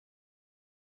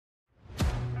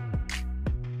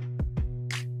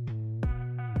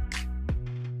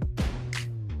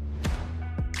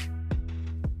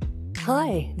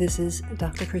Hi, this is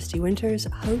Dr. Kristi Winters,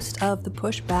 host of the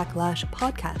Push Back Lash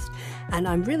podcast, and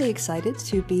I'm really excited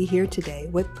to be here today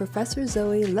with Professor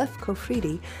Zoe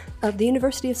Lefkofridi of the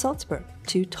University of Salzburg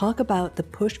to talk about the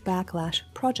Push Back Lash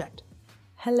project.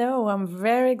 Hello, I'm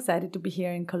very excited to be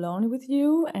here in Cologne with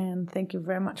you, and thank you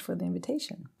very much for the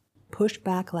invitation. Push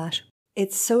Back Lash.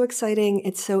 It's so exciting,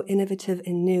 it's so innovative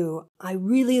and new. I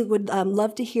really would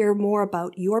love to hear more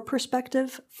about your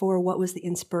perspective for what was the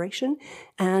inspiration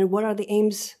and what are the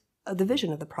aims of the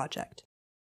vision of the project.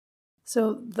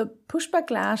 So the Push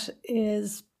Back Lash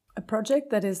is a project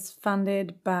that is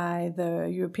funded by the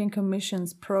European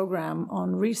Commission's program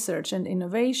on research and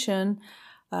innovation,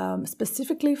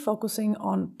 specifically focusing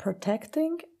on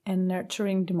protecting and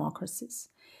nurturing democracies.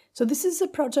 So this is a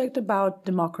project about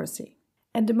democracy.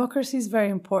 And democracy is very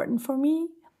important for me.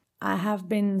 I have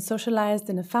been socialized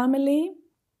in a family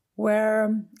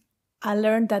where I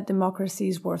learned that democracy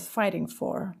is worth fighting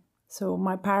for. So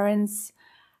my parents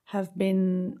have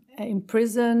been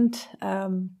imprisoned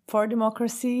for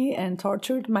democracy and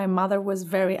tortured. My mother was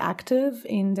very active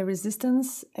in the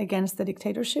resistance against the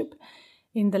dictatorship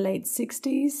in the late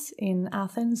 60s in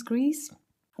Athens, Greece,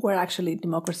 where actually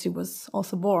democracy was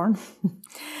also born.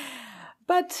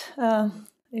 But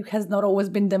it has not always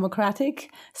been democratic.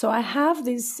 So I have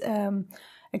this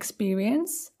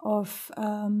experience of,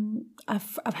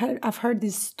 I've heard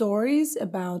these stories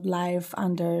about life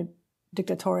under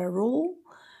dictatorial rule,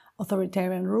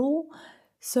 authoritarian rule.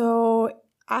 So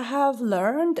I have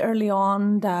learned early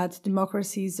on that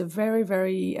democracy is a very,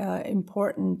 very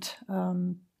important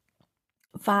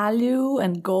value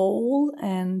and goal,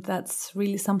 and that's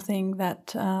really something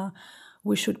that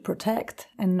we should protect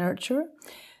and nurture.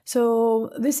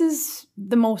 So this is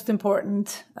the most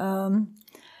important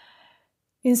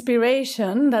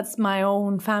inspiration. That's my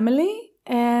own family.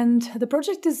 And the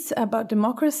project is about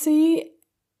democracy.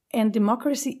 And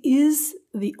democracy is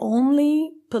the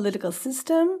only political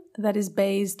system that is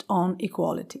based on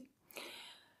equality.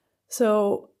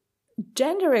 So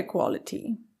gender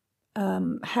equality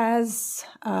has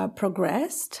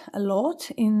progressed a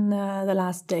lot in the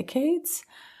last decades.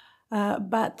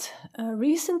 But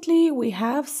recently we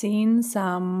have seen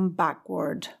some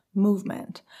backward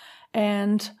movement.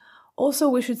 And also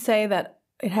we should say that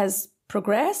it has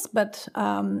progressed, but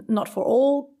not for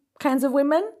all kinds of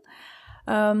women,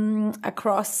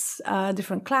 across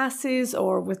different classes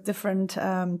or with different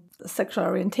sexual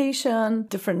orientation,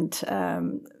 different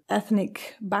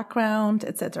ethnic background,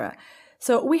 etc.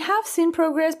 So we have seen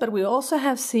progress, but we also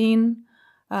have seen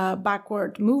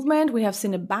backward movement. We have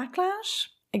seen a backlash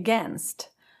against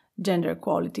gender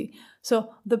equality.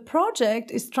 So the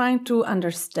project is trying to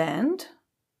understand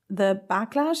the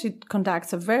backlash. It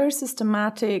conducts a very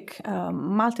systematic,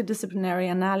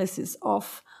 multidisciplinary analysis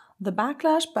of the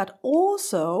backlash, but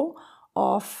also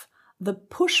of the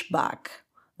pushback,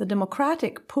 the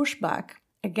democratic pushback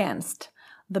against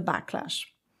the backlash.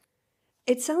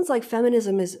 It sounds like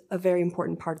feminism is a very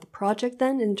important part of the project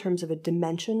then, in terms of a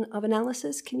dimension of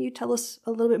analysis. Can you tell us a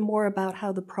little bit more about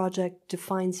how the project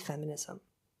defines feminism?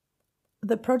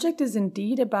 The project is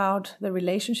indeed about the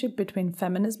relationship between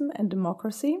feminism and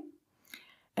democracy.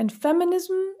 And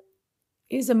feminism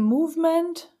is a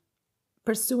movement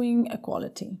pursuing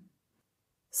equality.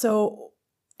 So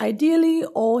ideally,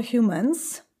 all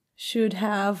humans should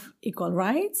have equal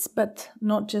rights, but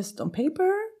not just on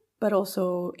paper, but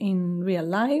also in real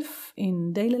life,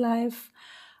 in daily life.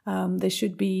 They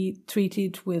should be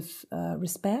treated with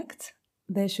respect.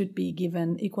 They should be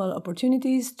given equal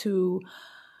opportunities to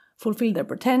fulfill their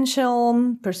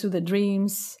potential, pursue their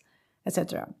dreams,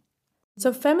 etc.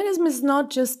 So feminism is not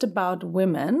just about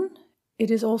women. It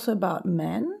is also about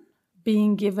men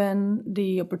being given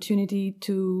the opportunity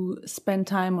to spend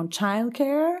time on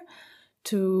childcare,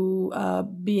 to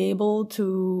be able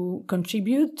to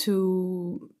contribute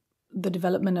to the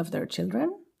development of their children.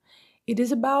 It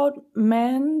is about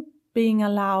men being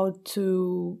allowed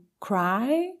to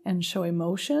cry and show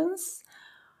emotions,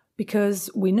 because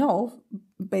we know,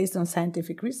 based on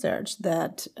scientific research,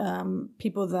 that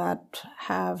people that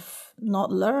have not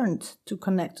learned to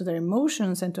connect to their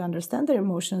emotions and to understand their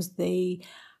emotions, they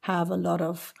have a lot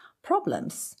of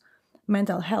problems,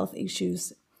 mental health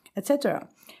issues, etc.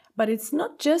 But it's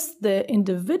not just the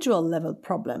individual level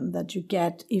problem that you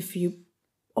get if you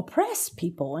oppress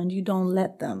people and you don't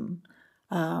let them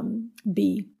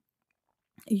be.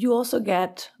 You also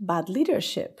get bad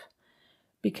leadership,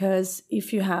 because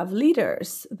if you have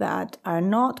leaders that are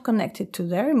not connected to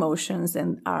their emotions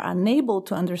and are unable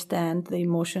to understand the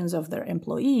emotions of their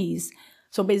employees,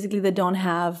 so basically they don't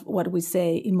have what we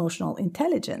say emotional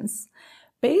intelligence,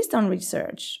 based on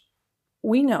research,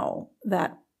 we know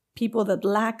that people that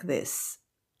lack this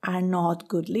are not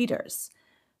good leaders.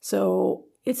 So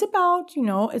it's about,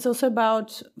 it's also about,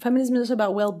 feminism is also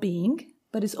about well-being,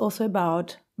 but it's also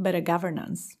about better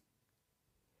governance.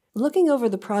 Looking over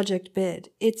the project bid,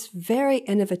 it's very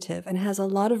innovative and has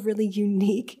a lot of really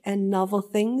unique and novel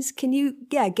things. Can you,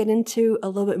 get into a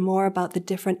little bit more about the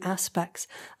different aspects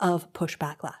of Push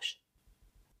Back Lash?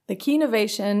 The key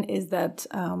innovation is that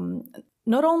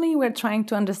not only we're trying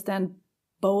to understand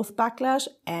both backlash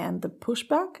and the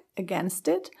pushback against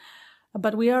it,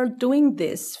 but we are doing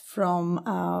this from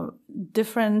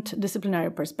different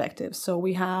disciplinary perspectives. So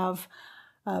we have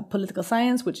political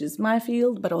science, which is my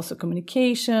field, but also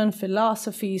communication,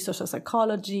 philosophy, social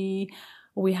psychology.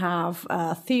 We have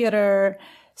theater.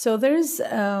 So there's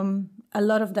a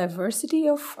lot of diversity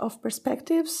of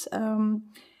perspectives.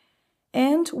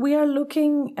 And we are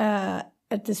looking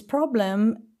at this problem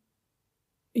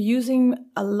using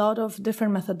a lot of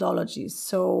different methodologies.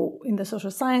 So in the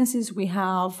social sciences, we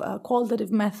have qualitative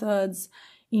methods,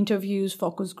 interviews,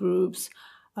 focus groups.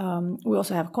 We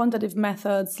also have quantitative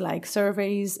methods like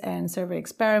surveys and survey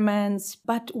experiments.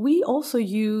 But we also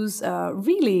use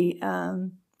really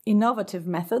innovative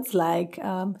methods like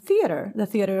theater, the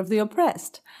theater of the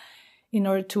oppressed, in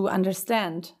order to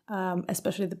understand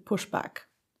especially the pushback.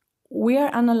 We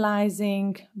are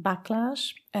analyzing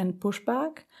backlash and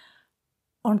pushback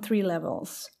on 3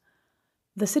 levels.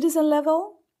 The citizen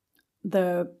level,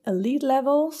 the elite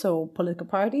level, so political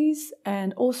parties,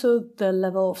 and also the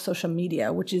level of social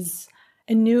media, which is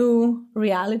a new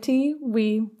reality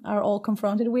we are all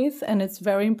confronted with, and it's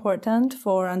very important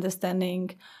for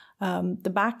understanding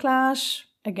the backlash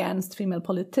against female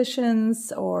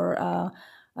politicians or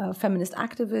feminist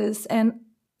activists, and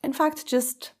in fact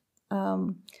just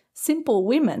simple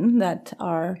women that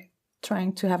are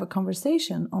trying to have a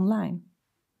conversation online.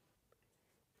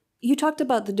 You talked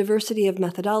about the diversity of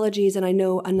methodologies, and I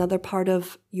know another part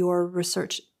of your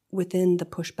research within the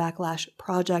Push Back Lash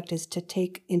project is to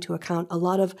take into account a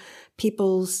lot of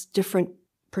people's different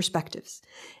perspectives.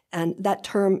 And that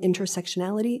term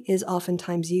intersectionality is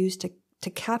oftentimes used to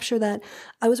capture that.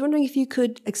 I was wondering if you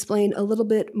could explain a little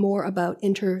bit more about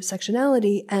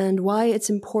intersectionality and why it's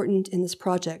important in this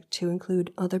project to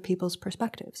include other people's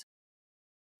perspectives.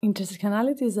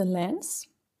 Intersectionality is a lens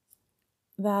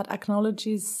that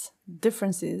acknowledges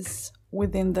differences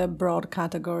within the broad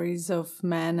categories of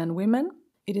men and women.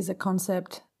 It is a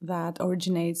concept that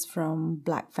originates from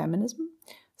Black feminism.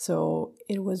 So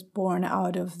it was born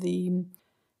out of the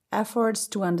efforts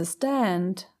to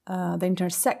understand the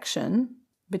intersection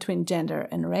between gender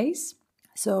and race.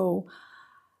 So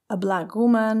a Black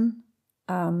woman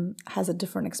has a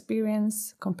different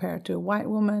experience compared to a white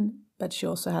woman, but she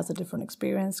also has a different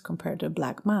experience compared to a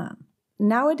Black man.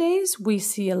 Nowadays, we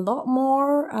see a lot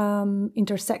more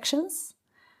intersections.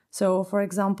 So, for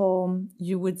example,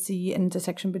 you would see an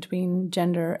intersection between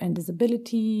gender and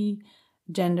disability,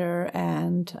 gender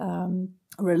and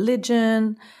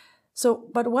religion. So,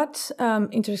 but what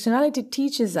intersectionality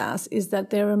teaches us is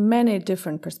that there are many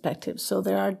different perspectives. So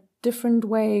there are different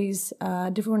ways,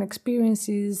 different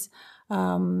experiences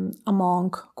among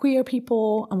queer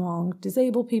people, among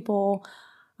disabled people,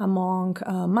 among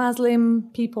Muslim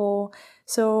people.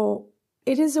 So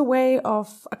it is a way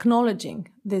of acknowledging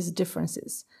these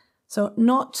differences. So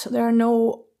there are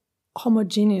no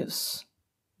homogeneous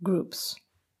groups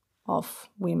of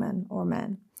women or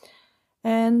men.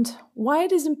 And why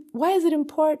is it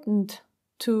important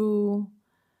to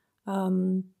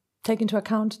take into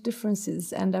account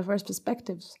differences and diverse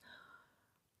perspectives?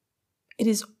 It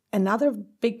is another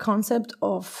big concept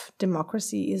of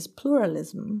democracy is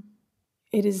pluralism.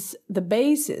 It is the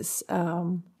basis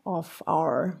of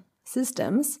our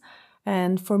systems.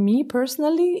 And for me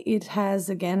personally, it has,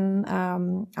 again,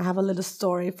 I have a little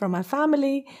story from my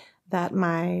family that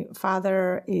my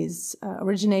father is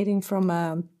originating from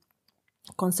a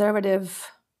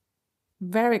conservative,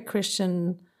 very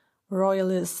Christian,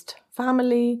 royalist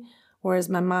family, whereas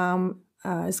my mom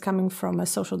is coming from a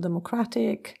social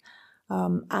democratic,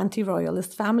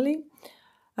 anti-royalist family.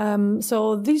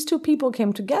 So these two people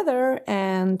came together,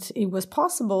 and it was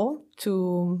possible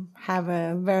to have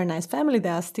a very nice family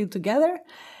that are still together.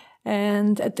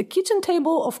 And at the kitchen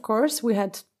table, of course, we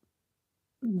had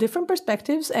different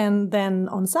perspectives. And then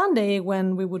on Sunday,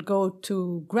 when we would go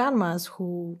to grandma's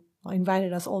who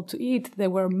invited us all to eat,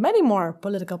 there were many more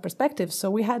political perspectives.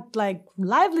 So we had like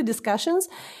lively discussions,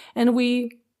 and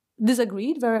we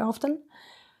disagreed very often.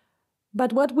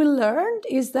 But what we learned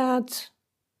is that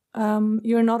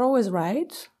you're not always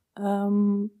right.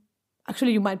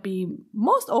 Actually, you might be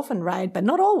most often right, but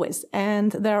not always.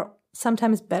 And there are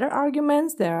sometimes better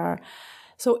arguments. There are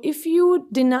So if you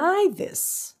deny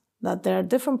this, that there are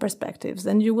different perspectives,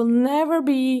 then you will never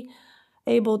be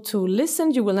able to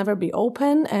listen, you will never be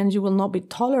open, and you will not be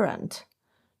tolerant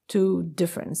to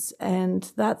difference.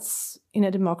 And that's, in a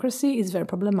democracy, is very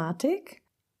problematic.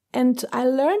 And I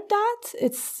learned that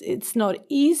it's not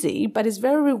easy, but it's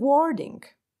very rewarding.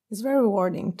 It's very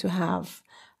rewarding to have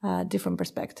different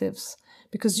perspectives,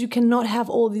 because you cannot have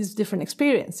all these different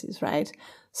experiences, right?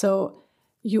 So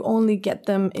you only get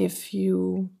them if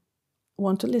you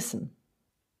want to listen.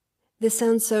 This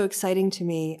sounds so exciting to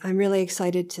me. I'm really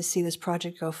excited to see this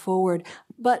project go forward.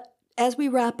 But as we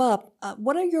wrap up,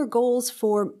 what are your goals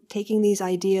for taking these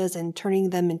ideas and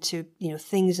turning them into,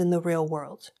 things in the real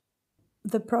world?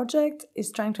 The project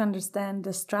is trying to understand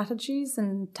the strategies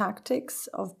and tactics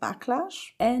of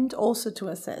backlash and also to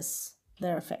assess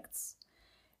their effects.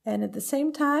 And at the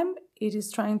same time, it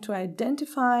is trying to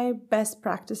identify best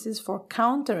practices for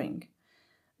countering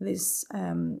these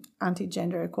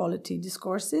anti-gender equality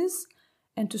discourses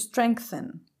and to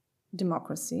strengthen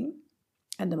democracy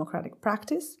and democratic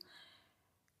practice.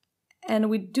 And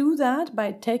we do that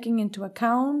by taking into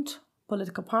account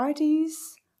political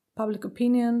parties, public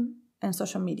opinion, and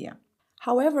social media.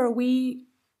 However, we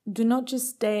do not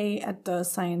just stay at the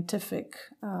scientific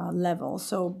level.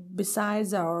 So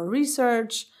besides our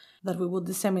research that we will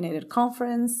disseminate at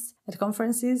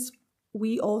conferences,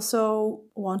 we also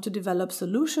want to develop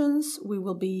solutions. We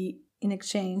will be in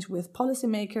exchange with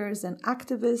policymakers and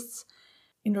activists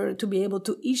in order to be able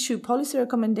to issue policy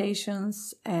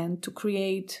recommendations and to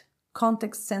create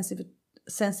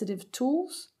context-sensitive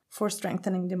tools for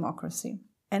strengthening democracy.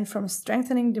 And from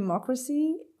strengthening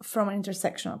democracy from an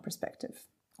intersectional perspective.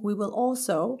 We will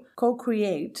also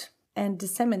co-create and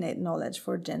disseminate knowledge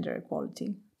for gender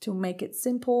equality to make it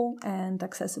simple and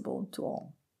accessible to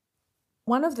all.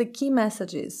 One of the key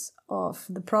messages of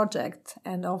the project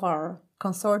and of our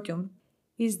consortium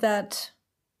is that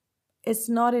it's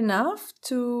not enough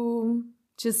to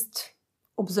just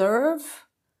observe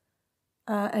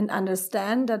and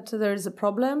understand that there is a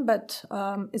problem, but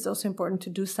it's also important to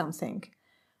do something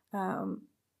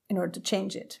in order to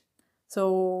change it.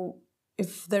 So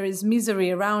if there is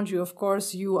misery around you, of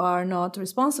course, you are not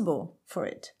responsible for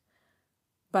it,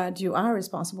 but you are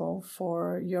responsible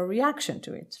for your reaction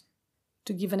to it.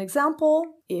 To give an example,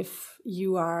 if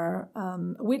you are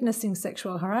witnessing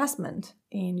sexual harassment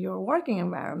in your working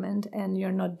environment and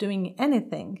you're not doing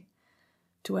anything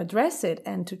to address it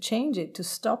and to change it, to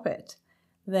stop it,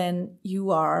 then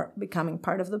you are becoming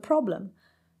part of the problem.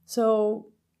 So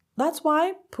that's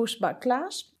why Push Back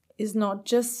Lash is not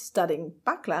just studying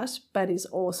backlash, but is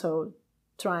also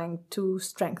trying to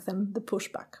strengthen the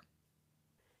pushback.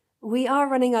 We are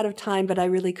running out of time, but I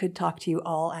really could talk to you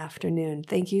all afternoon.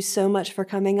 Thank you so much for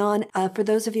coming on. For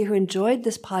those of you who enjoyed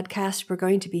this podcast, we're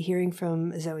going to be hearing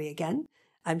from Zoe again.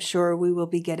 I'm sure we will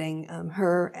be getting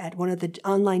her at one of the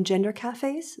online gender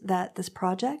cafes that this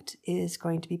project is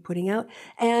going to be putting out.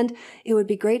 And it would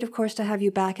be great, of course, to have you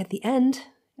back at the end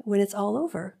when it's all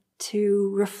over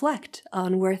to reflect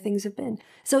on where things have been.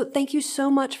 So thank you so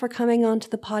much for coming on to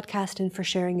the podcast and for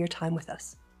sharing your time with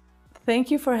us.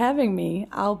 Thank you for having me.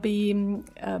 I'll be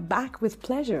back with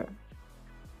pleasure.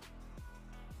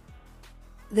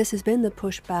 This has been the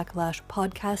Push Back Lash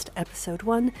podcast, episode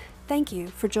 1. Thank you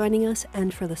for joining us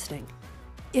and for listening.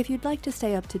 If you'd like to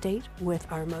stay up to date with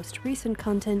our most recent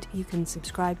content, you can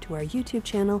subscribe to our YouTube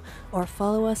channel or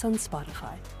follow us on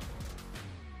Spotify.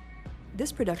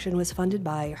 This production was funded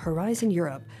by Horizon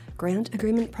Europe, Grant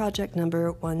Agreement Project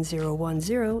number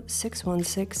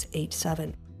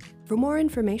 1010-61687. For more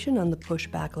information on the Push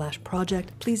Back Lash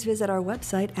project, please visit our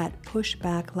website at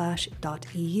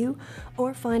pushbacklash.eu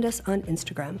or find us on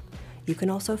Instagram. You can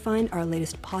also find our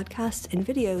latest podcasts and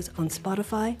videos on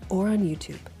Spotify or on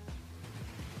YouTube.